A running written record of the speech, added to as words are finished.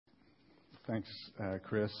Thanks,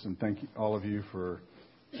 Chris, and thank you, all of you for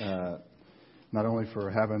not only for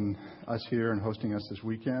having us here and hosting us this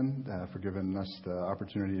weekend, for giving us the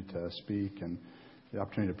opportunity to speak and the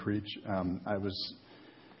opportunity to preach. I was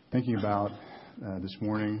thinking about this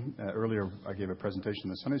morning. Earlier, I gave a presentation in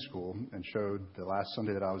the Sunday school and showed the last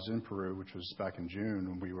Sunday that I was in Peru, which was back in June,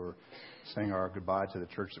 when we were saying our goodbye to the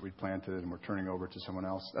church that we'd planted and we're turning over to someone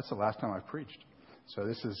else. That's the last time I've preached. So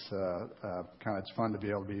this is it's fun to be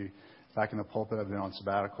able to be back in the pulpit. I've been on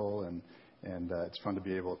sabbatical, and it's fun to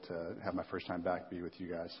be able to have my first time back be with you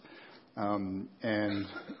guys. And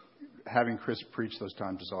having Chris preach those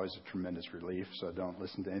times is always a tremendous relief, so don't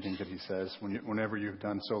listen to anything that he says. Whenever you've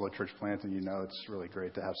done solo church planting, you know it's really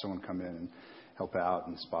great to have someone come in and help out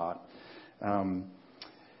and spot.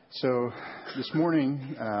 So this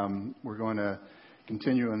morning, we're going to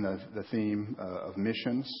continue in the theme of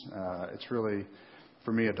missions. It's really,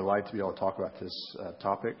 for me, a delight to be able to talk about this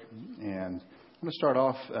topic. And I'm going to start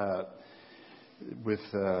off with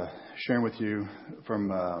sharing with you from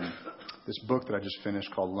this book that I just finished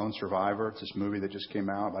called Lone Survivor. It's this movie that just came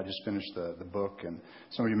out. I just finished the book, and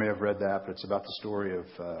some of you may have read that, but it's about the story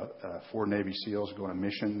of 4 Navy SEALs going on a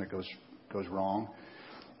mission that goes wrong.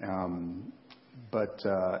 But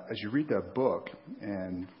as you read that book,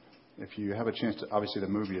 and if you have a chance to, obviously the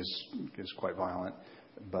movie is quite violent,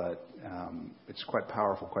 but it's quite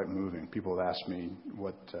powerful, quite moving. People have asked me,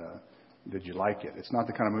 did you like it? It's not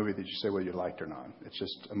the kind of movie that you say whether you liked or not. It's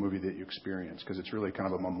just a movie that you experience, because it's really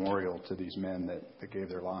kind of a memorial to these men that gave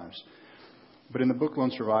their lives. But in the book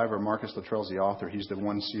Lone Survivor, Marcus Luttrell's the author. He's the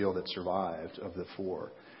one SEAL that survived of the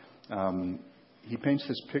 4. He paints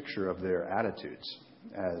this picture of their attitudes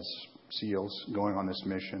as SEALs going on this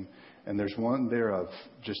mission. And there's one there of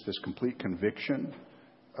just this complete conviction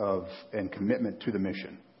and commitment to the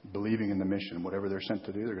mission, believing in the mission. Whatever they're sent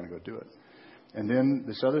to do, they're going to go do it. And then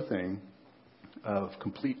this other thing of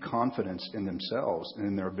complete confidence in themselves and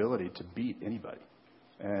in their ability to beat anybody.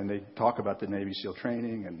 And they talk about the Navy SEAL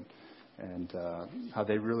training and how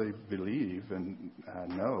they really believe and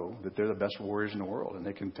know that they're the best warriors in the world and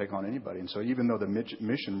they can take on anybody. And so even though the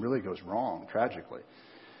mission really goes wrong, tragically,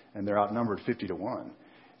 and they're outnumbered 50-1,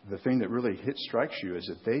 the thing that really strikes you is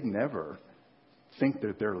that they never think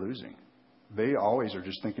that they're losing. They always are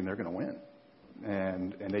just thinking they're going to win.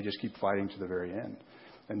 And they just keep fighting to the very end.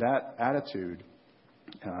 And that attitude,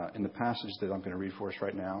 in the passage that I'm going to read for us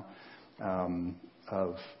right now,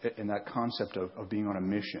 in that concept of being on a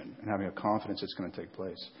mission and having a confidence it's going to take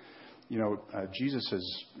place. You know, Jesus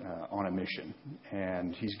is on a mission,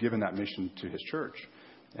 and he's given that mission to his church.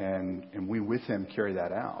 And we with him carry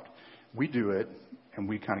that out. We do it, and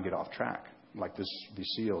we kind of get off track, like these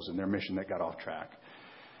SEALs and their mission that got off track.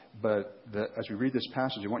 But as we read this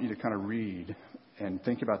passage, I want you to kind of read and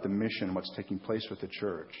think about the mission, what's taking place with the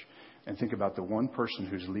church, and think about the one person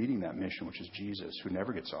who's leading that mission, which is Jesus, who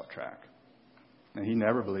never gets off track. And he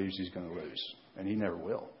never believes he's going to lose, and he never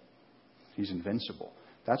will. He's invincible.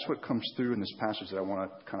 That's what comes through in this passage that I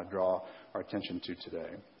want to kind of draw our attention to today.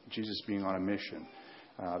 Jesus being on a mission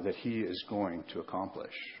that he is going to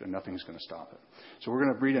accomplish, and nothing's going to stop it. So we're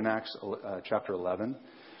going to read in Acts chapter 11,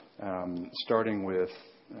 starting with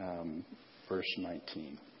verse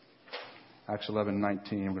 19. Acts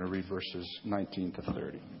 11:19. I'm going to read verses 19 to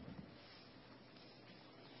 30.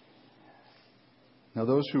 Now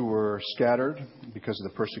those who were scattered because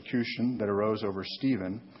of the persecution that arose over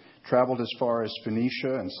Stephen traveled as far as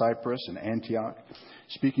Phoenicia and Cyprus and Antioch,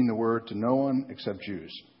 speaking the word to no one except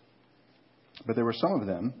Jews. But there were some of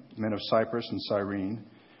them, men of Cyprus and Cyrene,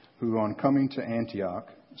 who on coming to Antioch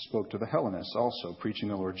spoke to the Hellenists also, preaching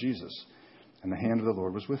the Lord Jesus. And the hand of the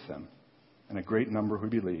Lord was with them. And a great number who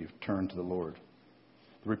believed turned to the Lord.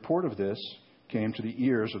 The report of this came to the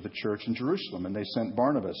ears of the church in Jerusalem, and they sent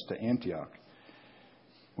Barnabas to Antioch.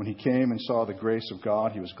 When he came and saw the grace of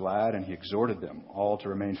God, he was glad, and he exhorted them all to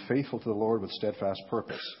remain faithful to the Lord with steadfast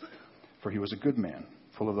purpose. For he was a good man,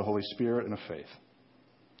 full of the Holy Spirit and of faith.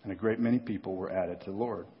 And a great many people were added to the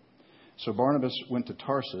Lord. So Barnabas went to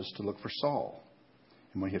Tarsus to look for Saul.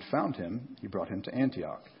 And when he had found him, he brought him to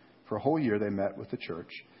Antioch. For a whole year they met with the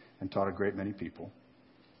church and taught a great many people.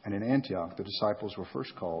 And in Antioch the disciples were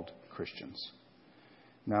first called Christians.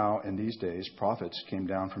 Now in these days prophets came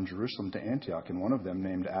down from Jerusalem to Antioch, and one of them,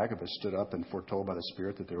 named Agabus, stood up and foretold by the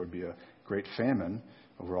Spirit that there would be a great famine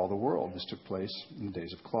over all the world. This took place in the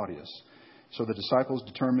days of Claudius. So the disciples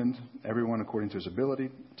determined, everyone according to his ability,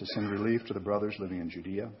 to send relief to the brothers living in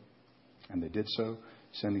Judea. And they did so,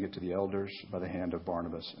 sending it to the elders by the hand of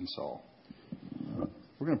Barnabas and Saul.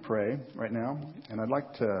 We're going to pray right now, and I'd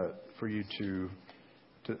like for you to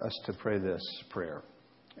us to pray this prayer.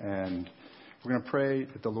 And We're going to pray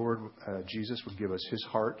that the Lord Jesus would give us his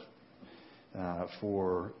heart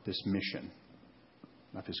for this mission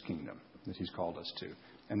of his kingdom that he's called us to,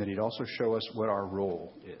 and that he'd also show us what our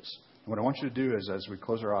role is. And what I want you to do is, as we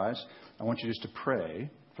close our eyes, I want you just to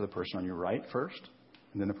pray for the person on your right first,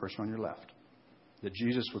 and then the person on your left. That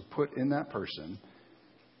Jesus would put in that person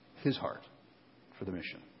his heart for the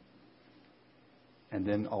mission. And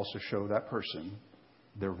then also show that person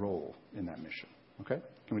their role in that mission. Okay?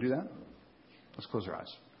 Can we do that? Let's close our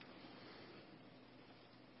eyes.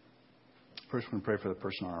 First, we're going to pray for the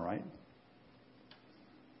person on our right.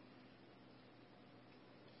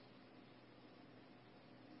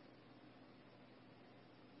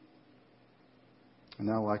 And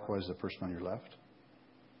now, likewise, the person on your left.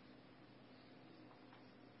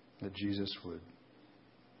 That Jesus would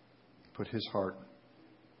put his heart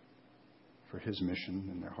for his mission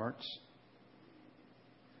in their hearts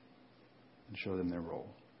and show them their role.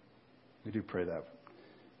 We do pray that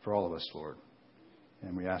for all of us, Lord.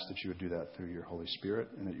 And we ask that you would do that through your Holy Spirit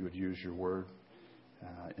and that you would use your word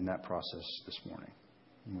in that process this morning.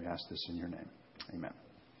 And we ask this in your name. Amen.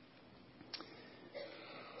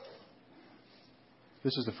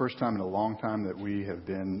 This is the first time in a long time that we have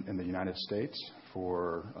been in the United States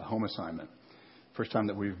for a home assignment. First time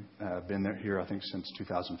that we've been here, I think, since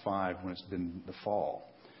 2005 when it's been the fall.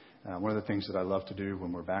 One of the things that I love to do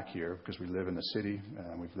when we're back here, because we live in the city,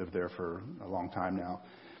 we've lived there for a long time now,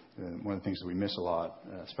 one of the things that we miss a lot,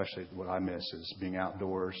 especially what I miss, is being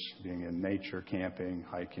outdoors, being in nature, camping,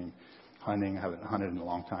 hiking, hunting. I haven't hunted in a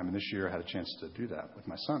long time, and this year I had a chance to do that with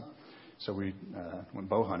my son. So we went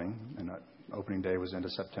bow hunting, and opening day was end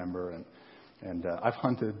of September, and I've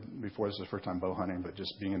hunted before. This is the first time bow hunting, but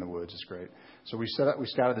just being in the woods is great. So we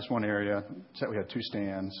scouted this one area. We had two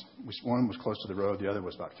stands. One was close to the road. The other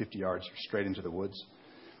was about 50 yards straight into the woods.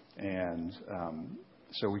 And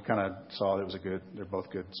so we kind of saw that they're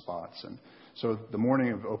both good spots. And so the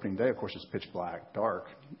morning of opening day, of course, it's pitch black, dark.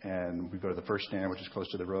 And we go to the first stand, which is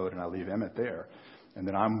close to the road, and I leave Emmett there. And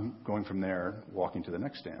then I'm going from there, walking to the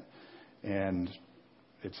next stand. And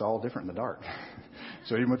it's all different in the dark.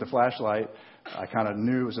 So even with the flashlight, I kind of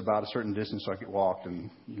knew it was about a certain distance so I could walk,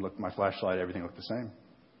 and look at my flashlight, everything looked the same.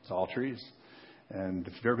 It's all trees. And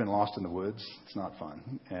if you've ever been lost in the woods, it's not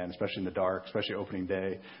fun, and especially in the dark, especially opening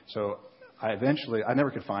day. So I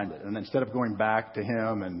never could find it. And instead of going back to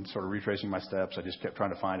him and sort of retracing my steps, I just kept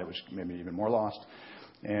trying to find it, which made me even more lost.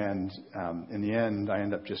 And in the end, I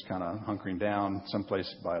ended up just kind of hunkering down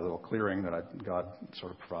someplace by a little clearing that God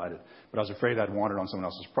sort of provided. But I was afraid I'd wandered on someone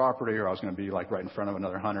else's property, or I was going to be like right in front of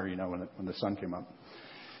another hunter, when the sun came up.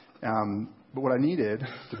 But what I needed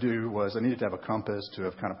to do was I needed to have a compass to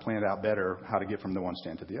have kind of planned out better how to get from the one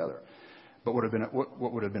stand to the other. But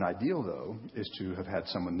what would have been ideal, though, is to have had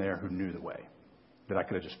someone there who knew the way that I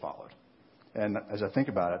could have just followed. And as I think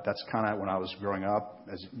about it, that's kind of when I was growing up,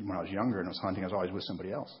 when I was younger and was hunting, I was always with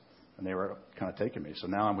somebody else. And they were kind of taking me. So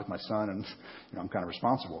now I'm with my son, and I'm kind of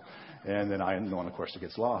responsible. And then I am the one, of course, that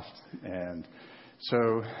gets lost. And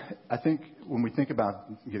so I think when we think about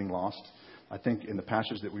getting lost, I think in the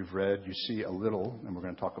passage that we've read, you see a little, and we're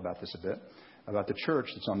going to talk about this a bit, about the church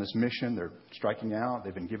that's on this mission. They're striking out.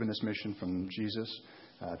 They've been given this mission from Jesus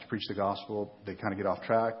to preach the gospel. They kind of get off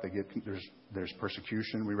track. There's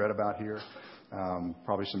persecution we read about here,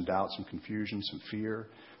 probably some doubt, some confusion, some fear,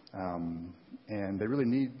 and they really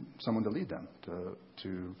need someone to lead them,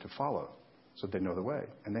 to follow, so that they know the way,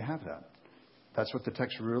 and they have that. That's what the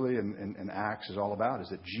text really in Acts is all about, is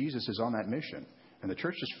that Jesus is on that mission, and the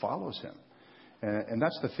church just follows him. And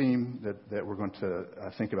that's the theme that we're going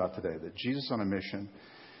to think about today, that Jesus is on a mission,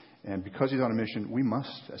 and because he's on a mission, we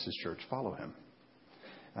must, as his church, follow him.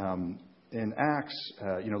 In Acts,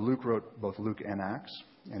 Luke wrote both Luke and Acts.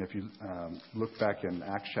 And if you look back in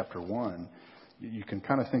Acts chapter 1, you can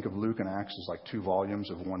kind of think of Luke and Acts as like two volumes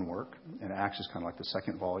of one work. And Acts is kind of like the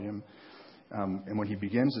second volume. And when he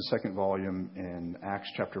begins the second volume in Acts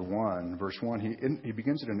chapter 1, verse 1, he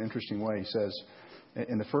begins it in an interesting way. He says,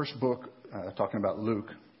 in the first book, talking about Luke,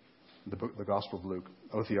 the Gospel of Luke,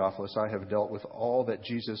 O Theophilus, I have dealt with all that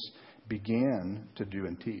Jesus began to do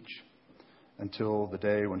and teach, until the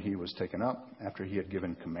day when he was taken up, after he had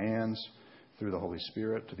given commands through the Holy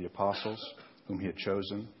Spirit to the apostles whom he had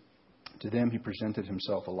chosen. To them he presented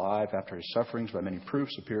himself alive after his sufferings by many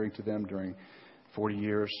proofs, appearing to them during 40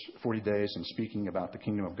 days, and speaking about the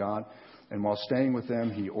kingdom of God. And while staying with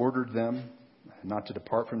them, he ordered them not to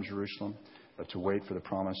depart from Jerusalem, but to wait for the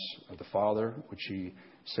promise of the Father, which he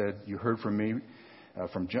said, you heard from me.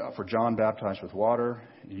 For John baptized with water,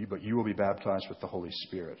 but you will be baptized with the Holy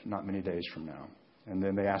Spirit, not many days from now. And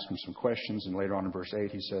then they ask him some questions, and later on in verse 8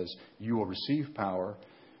 he says, you will receive power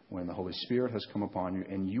when the Holy Spirit has come upon you,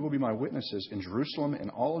 and you will be my witnesses in Jerusalem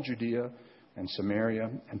and all Judea and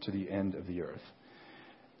Samaria and to the end of the earth.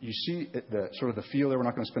 You see the sort of the feel there. We're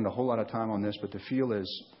not going to spend a whole lot of time on this, but the feel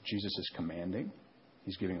is Jesus is commanding.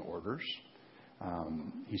 He's giving orders.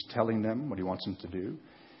 He's telling them what he wants them to do.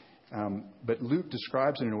 But Luke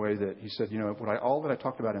describes it in a way that he said, all that I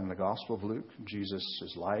talked about in the Gospel of Luke, Jesus,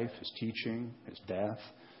 his life, his teaching, his death,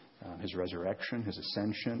 his resurrection, his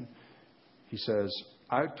ascension. He says,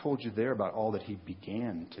 I told you there about all that he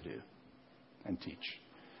began to do and teach.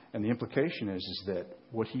 And the implication is that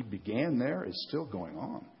what he began there is still going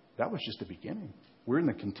on. That was just the beginning. We're in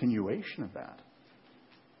the continuation of that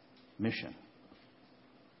mission.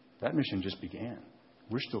 That mission just began.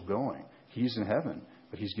 We're still going. He's in heaven,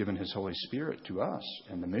 but he's given his Holy Spirit to us.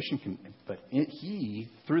 And the mission he,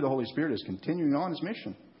 through the Holy Spirit, is continuing on his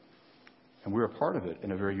mission. And we're a part of it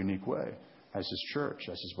in a very unique way as his church,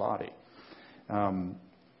 as his body.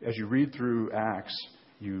 As you read through Acts,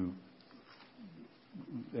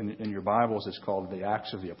 in your Bibles, it's called the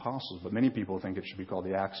Acts of the Apostles, but many people think it should be called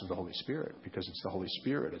the Acts of the Holy Spirit because it's the Holy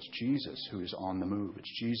Spirit. It's Jesus who is on the move.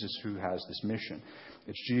 It's Jesus who has this mission.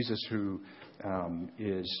 It's Jesus who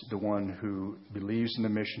is the one who believes in the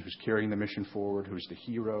mission, who's carrying the mission forward, who's the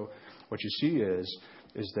hero. What you see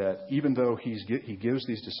is that even though he gives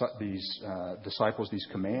these disciples these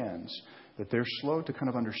commands, that they're slow to kind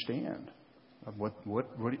of understand what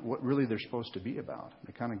really they're supposed to be about.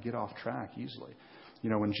 They kind of get off track easily.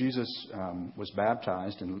 When Jesus was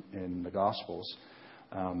baptized in the Gospels,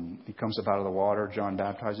 he comes up out of the water. John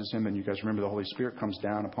baptizes him, and you guys remember the Holy Spirit comes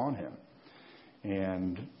down upon him,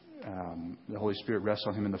 and the Holy Spirit rests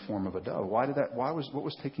on him in the form of a dove. What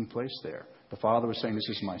was taking place there? The Father was saying, "This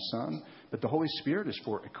is my Son," but the Holy Spirit is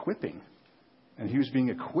for equipping, and he was being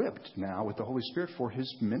equipped now with the Holy Spirit for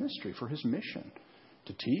his ministry, for his mission,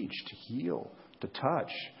 to teach, to heal, to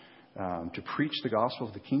touch. To preach the gospel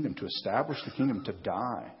of the kingdom, to establish the kingdom, to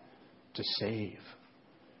die, to save,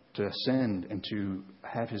 to ascend, and to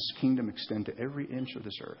have his kingdom extend to every inch of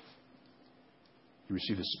this earth. You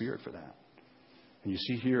receive the Spirit for that. And you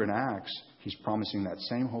see here in Acts, he's promising that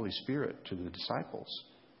same Holy Spirit to the disciples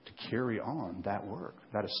to carry on that work,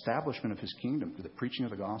 that establishment of his kingdom through the preaching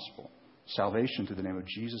of the gospel, salvation through the name of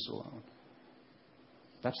Jesus alone.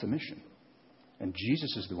 That's the mission. And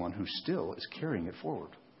Jesus is the one who still is carrying it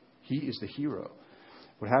forward. He is the hero.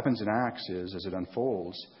 What happens in Acts is, as it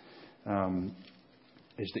unfolds,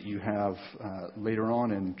 is that you have later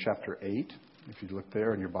on in chapter 8, if you look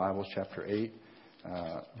there in your Bibles, chapter 8,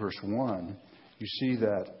 verse 1, you see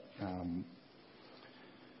that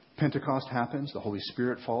Pentecost happens. The Holy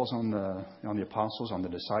Spirit falls on the apostles, on the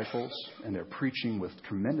disciples, and they're preaching with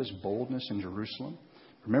tremendous boldness in Jerusalem.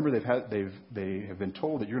 Remember, they have been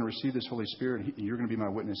told that you're going to receive this Holy Spirit, and you're going to be my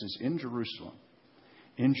witnesses in Jerusalem,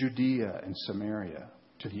 in Judea and Samaria,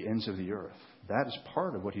 to the ends of the earth. That is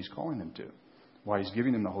part of what he's calling them to, why he's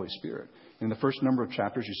giving them the Holy Spirit. In the first number of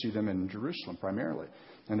chapters, you see them in Jerusalem primarily.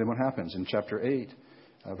 And then what happens? In chapter 8,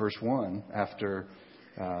 verse 1, after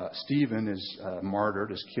Stephen is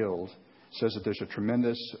martyred, is killed, says that there's a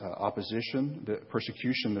tremendous opposition, the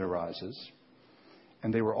persecution that arises.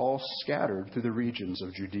 And they were all scattered through the regions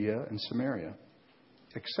of Judea and Samaria,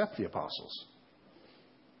 except the apostles.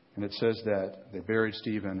 And it says that they buried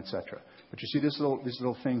Stephen, etc. But you see this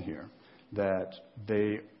little thing here, that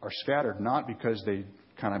they are scattered not because they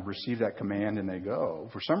kind of receive that command and they go.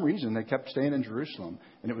 For some reason, they kept staying in Jerusalem.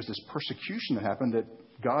 And it was this persecution that happened that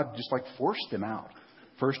God just forced them out.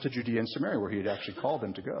 First to Judea and Samaria, where he had actually called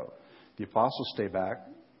them to go. The apostles stay back.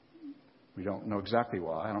 We don't know exactly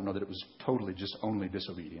why. I don't know that it was totally just only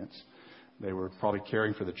disobedience. They were probably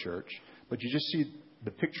caring for the church. But you just see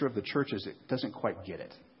the picture of the church is it doesn't quite get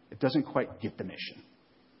it. It doesn't quite get the mission.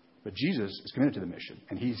 But Jesus is committed to the mission.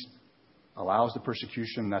 And he allows the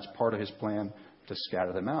persecution. That's part of his plan to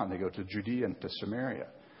scatter them out. And they go to Judea and to Samaria.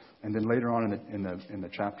 And then later on in the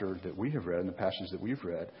chapter that we have read, in the passage that we've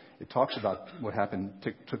read, it talks about what happened,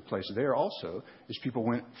 took place there also, is people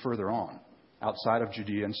went further on, outside of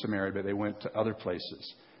Judea and Samaria, but they went to other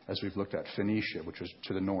places, as we've looked at. Phoenicia, which was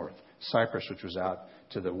to the north. Cyprus, which was out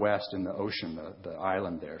to the west in the ocean, the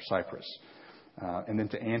island there, Cyprus. And then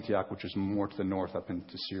to Antioch, which is more to the north up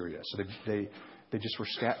into Syria. So they just were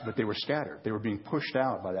but they were scattered. They were being pushed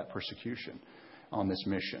out by that persecution on this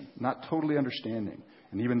mission, not totally understanding.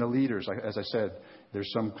 And even the leaders, as I said,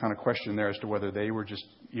 there's some kind of question there as to whether they were just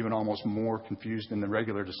even almost more confused than the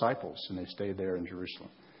regular disciples, and they stayed there in Jerusalem.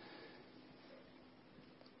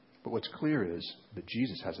 But what's clear is that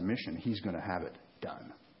Jesus has a mission. He's going to have it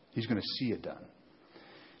done. He's going to see it done.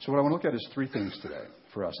 So what I want to look at is three things today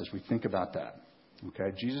for us as we think about that.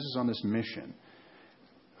 Okay, Jesus is on this mission.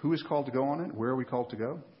 who is called to go on it, where are we called to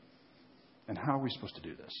go, and how are we supposed to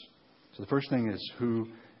do this. So the first thing is who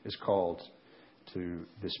is called to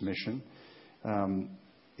this mission. And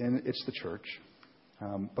it's the church.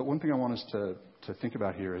 But one thing I want us to think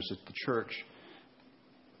about here is that the church,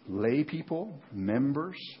 lay people,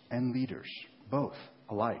 members, and leaders, both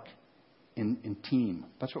alike, in team.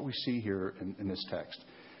 That's what we see here in this text.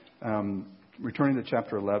 Returning to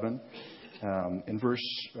chapter 11, in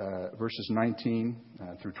verses 19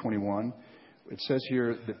 through 21, it says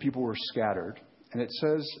here that people were scattered. And it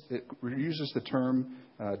uses the term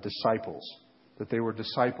disciples, that they were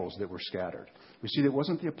disciples that were scattered. We see that it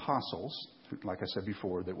wasn't the apostles, like I said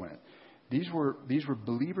before, that went. These were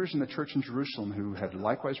believers in the church in Jerusalem who had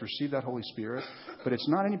likewise received that Holy Spirit, but it's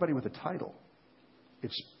not anybody with a title.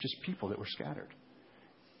 It's just people that were scattered.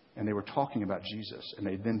 And they were talking about Jesus, and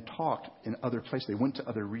they then talked in other places. They went to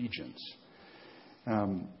other regions.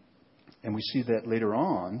 And we see that later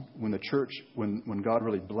on, when the church, when God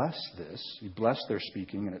really blessed this, He blessed their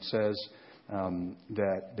speaking, and it says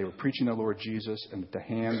that they were preaching the Lord Jesus, and that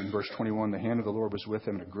in verse 21, the hand of the Lord was with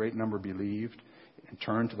them, and a great number believed and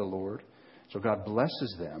turned to the Lord. So God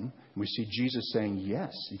blesses them, and we see Jesus saying,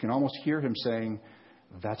 yes. You can almost hear Him saying,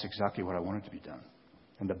 that's exactly what I wanted to be done.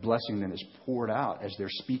 And the blessing then is poured out as they're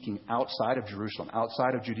speaking outside of Jerusalem,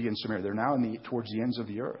 outside of Judea and Samaria. They're now towards the ends of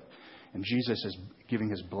the earth. And Jesus is giving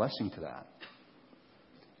His blessing to that.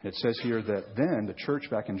 And it says here that then the church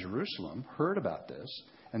back in Jerusalem heard about this,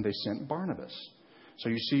 and they sent Barnabas. So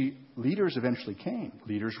you see, leaders eventually came.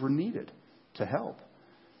 Leaders were needed to help.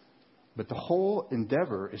 But the whole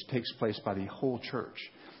endeavor takes place by the whole church.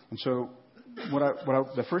 And so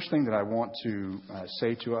the first thing that I want to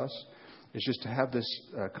say to us is just to have this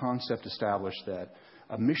concept established that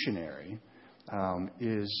a missionary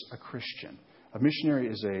is a Christian. A missionary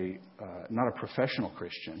is not a professional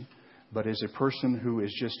Christian, but is a person who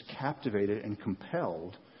is just captivated and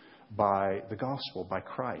compelled by the gospel, by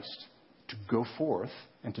Christ, to go forth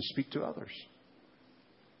and to speak to others.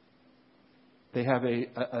 They have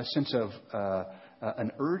a sense of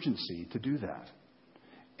an urgency to do that.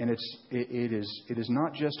 And it is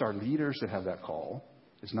not just our leaders that have that call.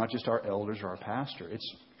 It's not just our elders or our pastor.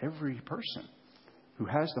 It's every person who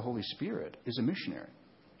has the Holy Spirit is a missionary.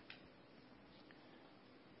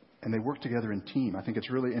 And they work together in team. I think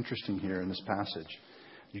it's really interesting here in this passage.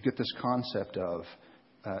 You get this concept of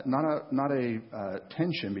not a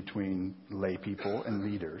tension between lay people and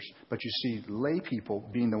leaders, but you see lay people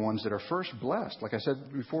being the ones that are first blessed. Like I said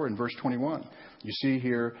before in verse 21, you see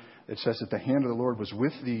here it says that the hand of the Lord was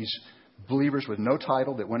with these believers with no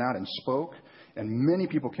title that went out and spoke, and many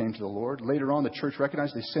people came to the Lord. Later on, the church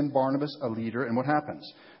recognized they send Barnabas, a leader, and what happens?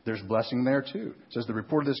 There's blessing there too. It says the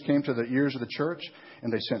report of this came to the ears of the church,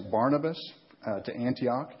 and they sent Barnabas to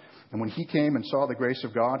Antioch. And when he came and saw the grace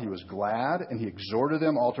of God, he was glad, and he exhorted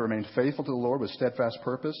them all to remain faithful to the Lord with steadfast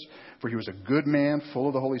purpose. For he was a good man, full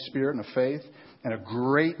of the Holy Spirit and of faith, and a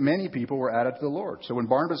great many people were added to the Lord. So when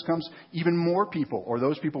Barnabas comes, even more people, or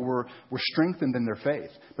those people were strengthened in their faith.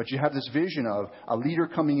 But you have this vision of a leader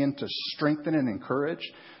coming in to strengthen and encourage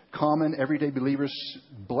common, everyday believers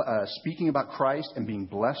speaking about Christ and being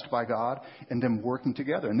blessed by God, and them working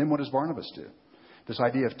together. And then what does Barnabas do? This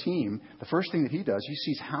idea of team, the first thing that he does, he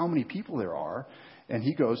sees how many people there are, and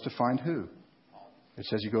he goes to find who? It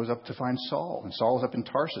says he goes up to find Saul. And Saul is up in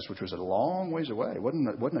Tarsus, which was a long ways away. It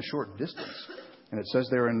wasn't a short distance. And it says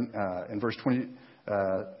there in verse 20,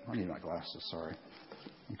 I need my glasses, sorry.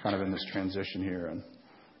 I'm kind of in this transition here. And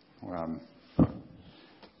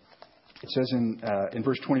it says in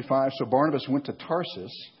verse 25, so Barnabas went to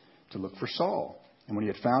Tarsus to look for Saul. And when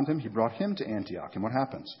he had found him, he brought him to Antioch. And what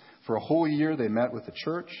happens? For a whole year they met with the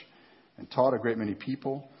church and taught a great many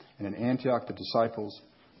people. And in Antioch the disciples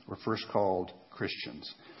were first called Christians.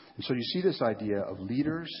 And so you see this idea of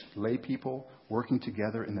leaders, lay people, working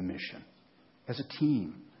together in the mission as a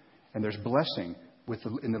team. And there's blessing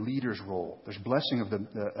in the leader's role. There's blessing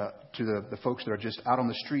to the folks that are just out on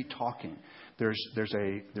the street talking. There's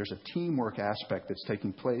a teamwork aspect that's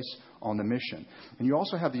taking place on the mission. And you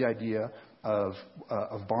also have the idea of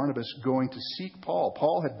Barnabas going to seek Paul.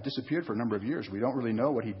 Paul had disappeared for a number of years. We don't really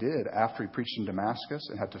know what he did after he preached in Damascus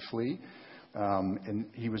and had to flee. And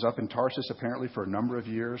he was up in Tarsus apparently for a number of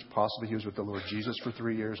years. Possibly he was with the Lord Jesus for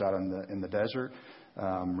 3 years out in the desert,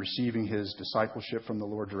 receiving his discipleship from the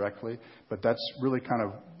Lord directly. But that's really kind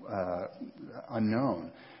of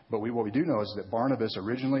unknown. But what we do know is that Barnabas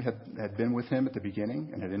originally had been with him at the beginning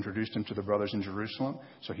and had introduced him to the brothers in Jerusalem.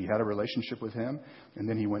 So he had a relationship with him. And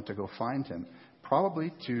then he went to go find him.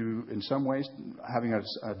 Probably in some ways, having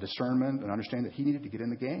a discernment and understanding that he needed to get in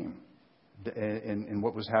the game in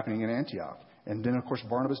what was happening in Antioch. And then, of course,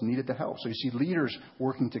 Barnabas needed the help. So you see leaders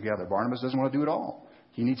working together. Barnabas doesn't want to do it all.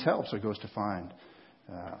 He needs help, so he goes to find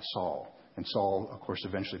Saul. And Saul, of course,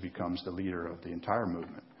 eventually becomes the leader of the entire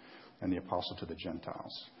movement and the apostle to the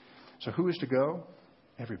Gentiles. So who is to go?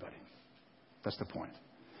 Everybody. That's the point.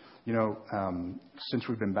 You know, since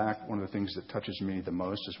we've been back, one of the things that touches me the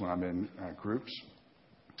most is when I'm in groups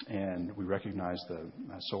and we recognize the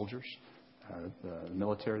soldiers, the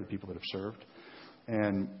military, the people that have served.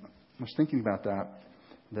 And I was thinking about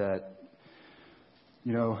that,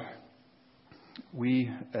 you know, we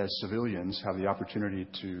as civilians have the opportunity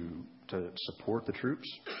to support the troops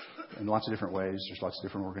in lots of different ways. There's lots of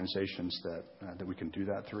different organizations that we can do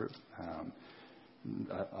that through,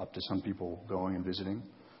 up to some people going and visiting.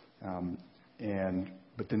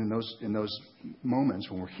 But then in those moments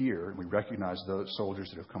when we're here and we recognize those soldiers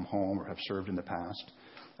that have come home or have served in the past,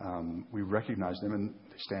 we recognize them and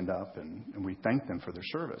they stand up and we thank them for their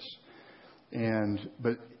service.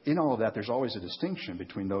 But in all of that, there's always a distinction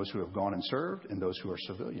between those who have gone and served and those who are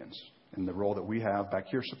civilians. And the role that we have back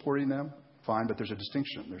here supporting them, fine, but there's a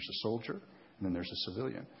distinction. There's a soldier and then there's a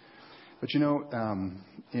civilian. But you know,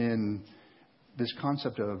 in this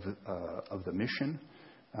concept of the mission,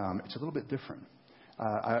 it's a little bit different.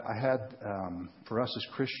 I had, for us as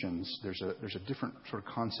Christians, there's a different sort of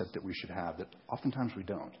concept that we should have that oftentimes we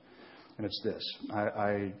don't. And it's this.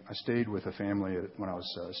 I stayed with a family when I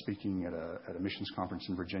was speaking at a missions conference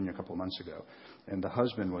in Virginia a couple of months ago. And the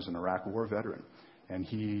husband was an Iraq War veteran. And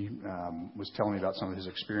he was telling me about some of his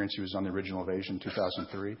experience. He was on the original invasion in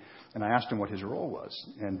 2003. And I asked him what his role was.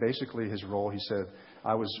 And basically his role, he said,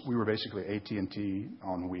 we were basically AT&T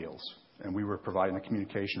on wheels. And we were providing the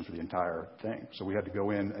communication for the entire thing. So we had to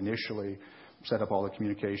go in initially, set up all the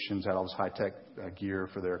communications, had all this high-tech gear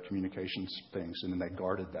for their communications things, and then they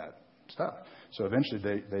guarded that stuff. So eventually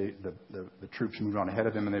the troops moved on ahead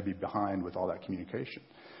of him, and they'd be behind with all that communication.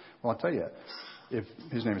 Well, I'll tell you, if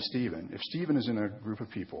his name is Stephen, if Stephen is in a group of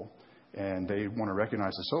people and they want to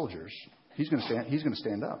recognize the soldiers, he's going to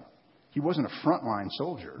stand up. He wasn't a frontline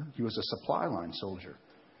soldier. He was a supply line soldier.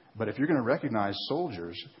 But if you're going to recognize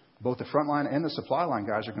soldiers, both the front line and the supply line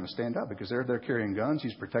guys are going to stand up because they're carrying guns.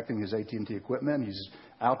 He's protecting his AT&T equipment. He's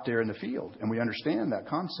out there in the field. And we understand that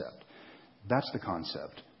concept. That's the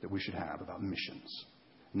concept that we should have about missions.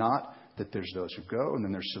 Not that there's those who go and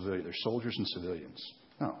then there's civilians. There's soldiers and civilians.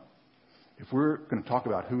 No. If we're going to talk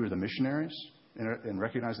about who are the missionaries and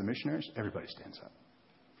recognize the missionaries, everybody stands up.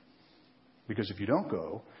 Because if you don't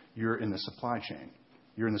go, you're in the supply chain.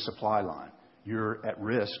 You're in the supply line. You're at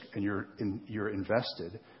risk and you're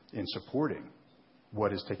invested in supporting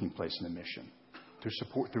what is taking place in the mission. Through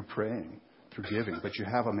support, through praying, through giving. But you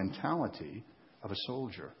have a mentality of a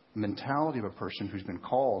soldier. A mentality of a person who's been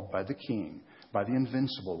called by the King, by the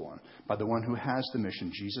invincible one, by the one who has the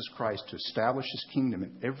mission, Jesus Christ, to establish his kingdom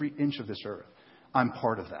in every inch of this earth. I'm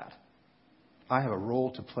part of that. I have a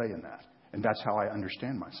role to play in that. And that's how I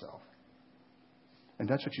understand myself. And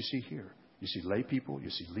that's what you see here. You see lay people, you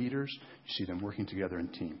see leaders, you see them working together in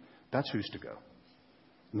team. That's who's to go.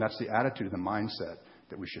 And that's the attitude and the mindset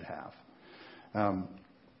that we should have.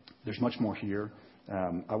 There's much more here.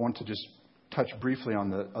 I want to just touch briefly on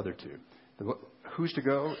the other two. Who's to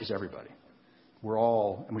go is everybody. We're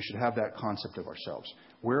all, and we should have that concept of ourselves.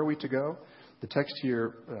 Where are we to go? The text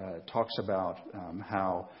here talks about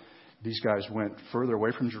how these guys went further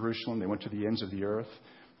away from Jerusalem. They went to the ends of the earth.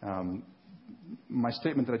 My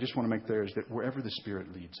statement that I just want to make there is that wherever the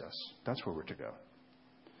Spirit leads us, that's where we're to go.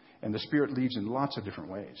 And the Spirit leads in lots of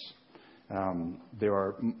different ways. There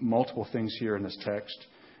are multiple things here in this text.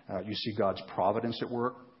 You see God's providence at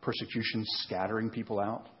work, persecution scattering people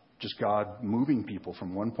out, just God moving people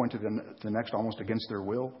from one point to the next almost against their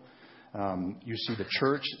will. You see the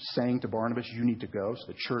church saying to Barnabas, you need to go. So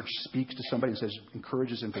the church speaks to somebody and says,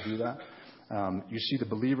 encourages him to do that. You see the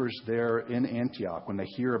believers there in Antioch, when they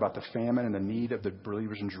hear about the famine and the need of the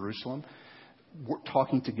believers in Jerusalem, we're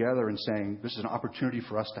talking together and saying, this is an opportunity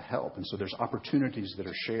for us to help. And so there's opportunities that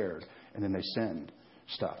are shared, and then they send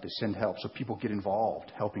stuff. They send help. So people get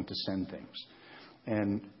involved helping to send things.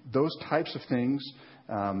 And those types of things,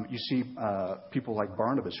 you see people like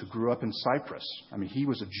Barnabas, who grew up in Cyprus. I mean, he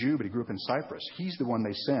was a Jew, but he grew up in Cyprus. He's the one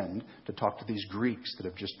they send to talk to these Greeks that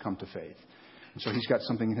have just come to faith. And so he's got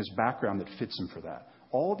something in his background that fits him for that.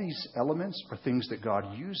 All these elements are things that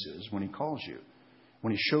God uses when he calls you,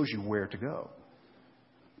 when he shows you where to go.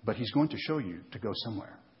 But he's going to show you to go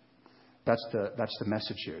somewhere. That's the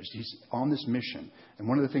message here. He's on this mission. And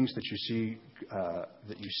one of the things that you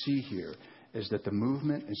see here is that the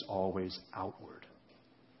movement is always outward.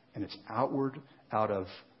 And it's outward out of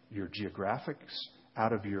your geographics,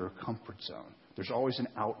 out of your comfort zone. There's always an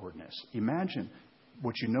outwardness. Imagine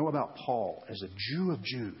what you know about Paul as a Jew of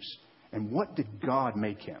Jews. And what did God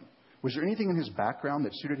make him? Was there anything in his background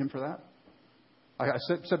that suited him for that? I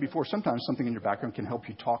said before, sometimes something in your background can help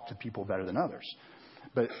you talk to people better than others.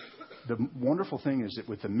 But the wonderful thing is that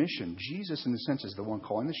with the mission, Jesus, in a sense, is the one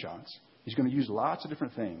calling the shots. He's going to use lots of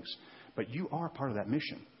different things. But you are part of that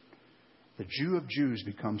mission. The Jew of Jews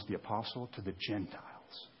becomes the apostle to the Gentiles.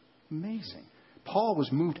 Amazing. Paul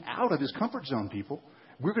was moved out of his comfort zone, people.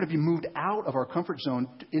 We're going to be moved out of our comfort zone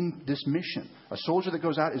in this mission. A soldier that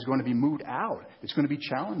goes out is going to be moved out. It's going to be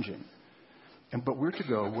challenging. But we're to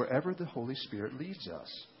go wherever the Holy Spirit leads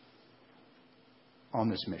us on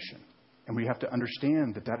this mission. And we have to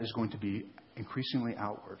understand that that is going to be increasingly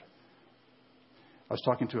outward. I was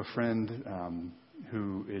talking to a friend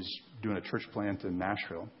who is doing a church plant in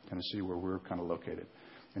Nashville, Tennessee, where we're kind of located.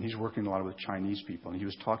 And he's working a lot with Chinese people. And he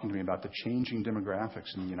was talking to me about the changing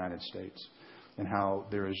demographics in the United States and how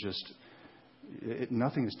there is just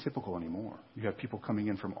nothing is typical anymore. You have people coming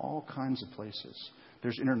in from all kinds of places.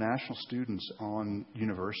 There's international students on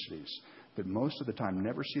universities that most of the time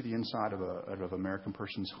never see the inside of an American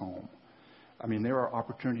person's home. I mean, there are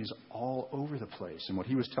opportunities all over the place. And what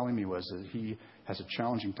he was telling me was that he has a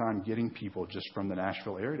challenging time getting people just from the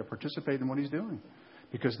Nashville area to participate in what he's doing.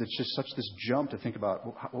 Because it's just such this jump to think about,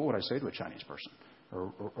 what would I say to a Chinese person?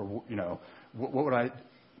 Or you know, what would I...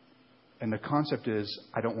 And the concept is,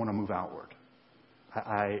 I don't want to move outward.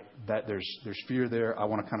 That there's fear there. I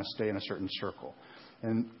want to kind of stay in a certain circle.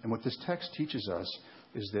 And what this text teaches us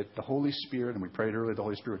is that the Holy Spirit, and we prayed earlier, the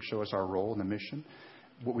Holy Spirit would show us our role in the mission.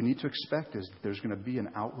 What we need to expect is there's going to be an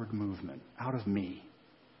outward movement out of me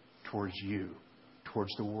towards you,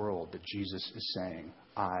 towards the world that Jesus is saying,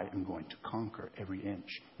 I am going to conquer every inch,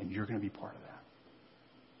 and you're going to be part of that.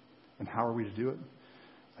 And how are we to do it?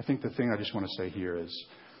 I think the thing I just want to say here is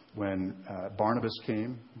when Barnabas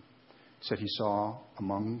came, said he saw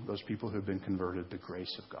among those people who had been converted the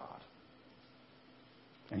grace of God.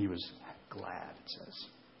 And he was glad, it says.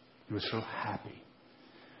 He was so happy.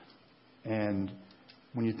 And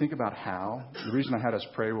when you think about how, the reason I had us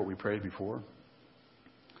pray what we prayed before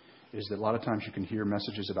is that a lot of times you can hear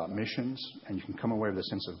messages about missions and you can come away with a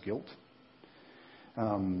sense of guilt.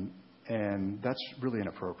 And that's really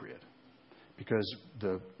inappropriate. Because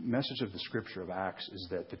the message of the scripture of Acts is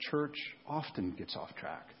that the church often gets off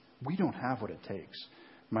track. We don't have what it takes.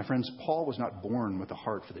 My friends, Paul was not born with a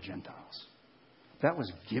heart for the Gentiles. That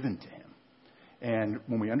was given to him. And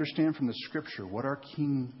when we understand from the scripture what our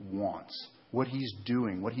King wants, what he's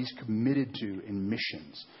doing, what he's committed to in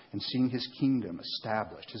missions, and seeing his kingdom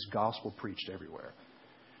established, his gospel preached everywhere,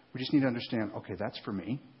 we just need to understand, okay, that's for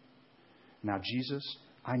me. Now, Jesus,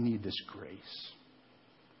 I need this grace.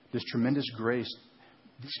 This tremendous grace.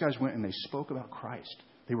 These guys went and they spoke about Christ.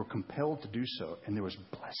 They were compelled to do so, and there was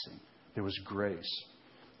blessing. There was grace.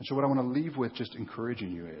 And so what I want to leave with, just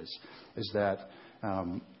encouraging you, is that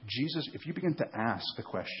Jesus, if you begin to ask the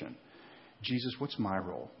question, Jesus, what's my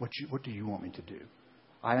role? What do you want me to do?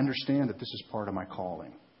 I understand that this is part of my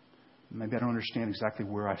calling. Maybe I don't understand exactly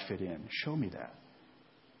where I fit in. Show me that.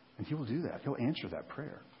 And he will do that. He'll answer that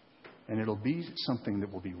prayer. And it'll be something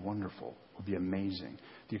that will be wonderful, will be amazing.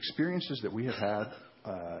 The experiences that we have had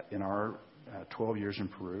in our 12 years in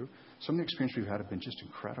Peru, some of the experiences we've had have been just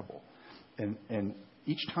incredible. And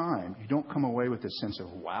each time, you don't come away with this sense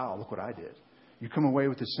of, wow, look what I did. You come away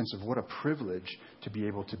with this sense of what a privilege to be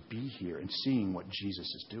able to be here and seeing what Jesus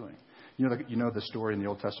is doing. You know the story in the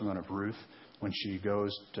Old Testament of Ruth when she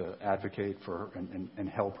goes to advocate for and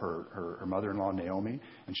help her mother-in-law Naomi,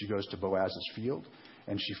 and she goes to Boaz's field,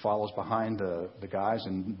 and she follows behind the guys,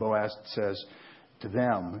 and Boaz says to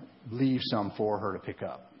them, leave some for her to pick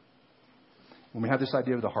up. When we have this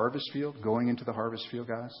idea of the harvest field, going into the harvest field,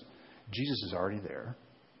 guys, Jesus is already there.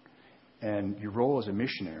 And your role as a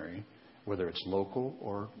missionary, whether it's local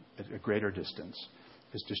or at a greater distance,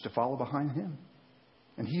 is just to follow behind him.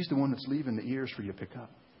 And he's the one that's leaving the ears for you to pick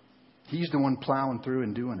up. He's the one plowing through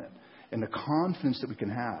and doing it. And the confidence that we can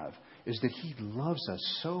have is that he loves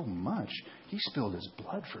us so much, he spilled his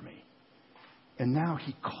blood for me. And now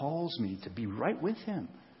he calls me to be right with him.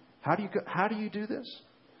 How do you do this?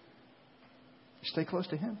 You stay close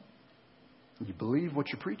to him. You believe what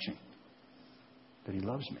you're preaching. That he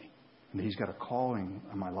loves me. And that he's got a calling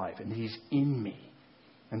on my life. And that he's in me.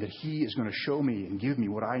 And that he is going to show me and give me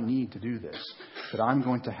what I need to do this. That I'm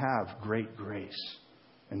going to have great grace.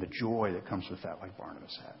 And the joy that comes with that, like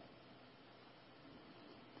Barnabas had.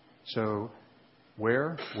 So,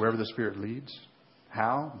 wherever the Spirit leads.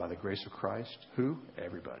 How? By the grace of Christ. Who?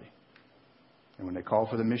 Everybody. And when they call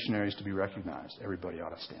for the missionaries to be recognized, everybody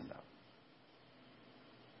ought to stand up.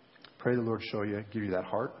 Pray the Lord give you that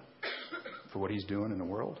heart for what He's doing in the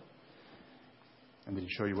world, and that He'd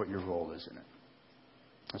show you what your role is in it.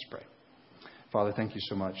 Let's pray. Father, thank you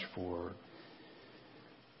so much for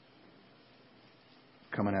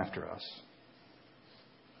coming after us.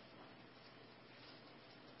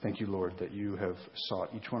 Thank you, Lord, that you have sought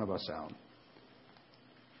each one of us out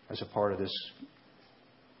as a part of this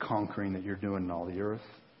conquering that you're doing in all the earth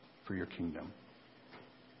for your kingdom.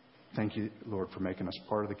 Thank you, Lord, for making us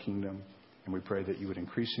part of the kingdom. And we pray that you would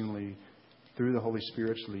increasingly, through the Holy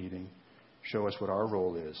Spirit's leading, show us what our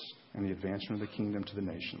role is in the advancement of the kingdom to the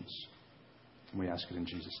nations. And we ask it in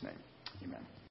Jesus' name. Amen.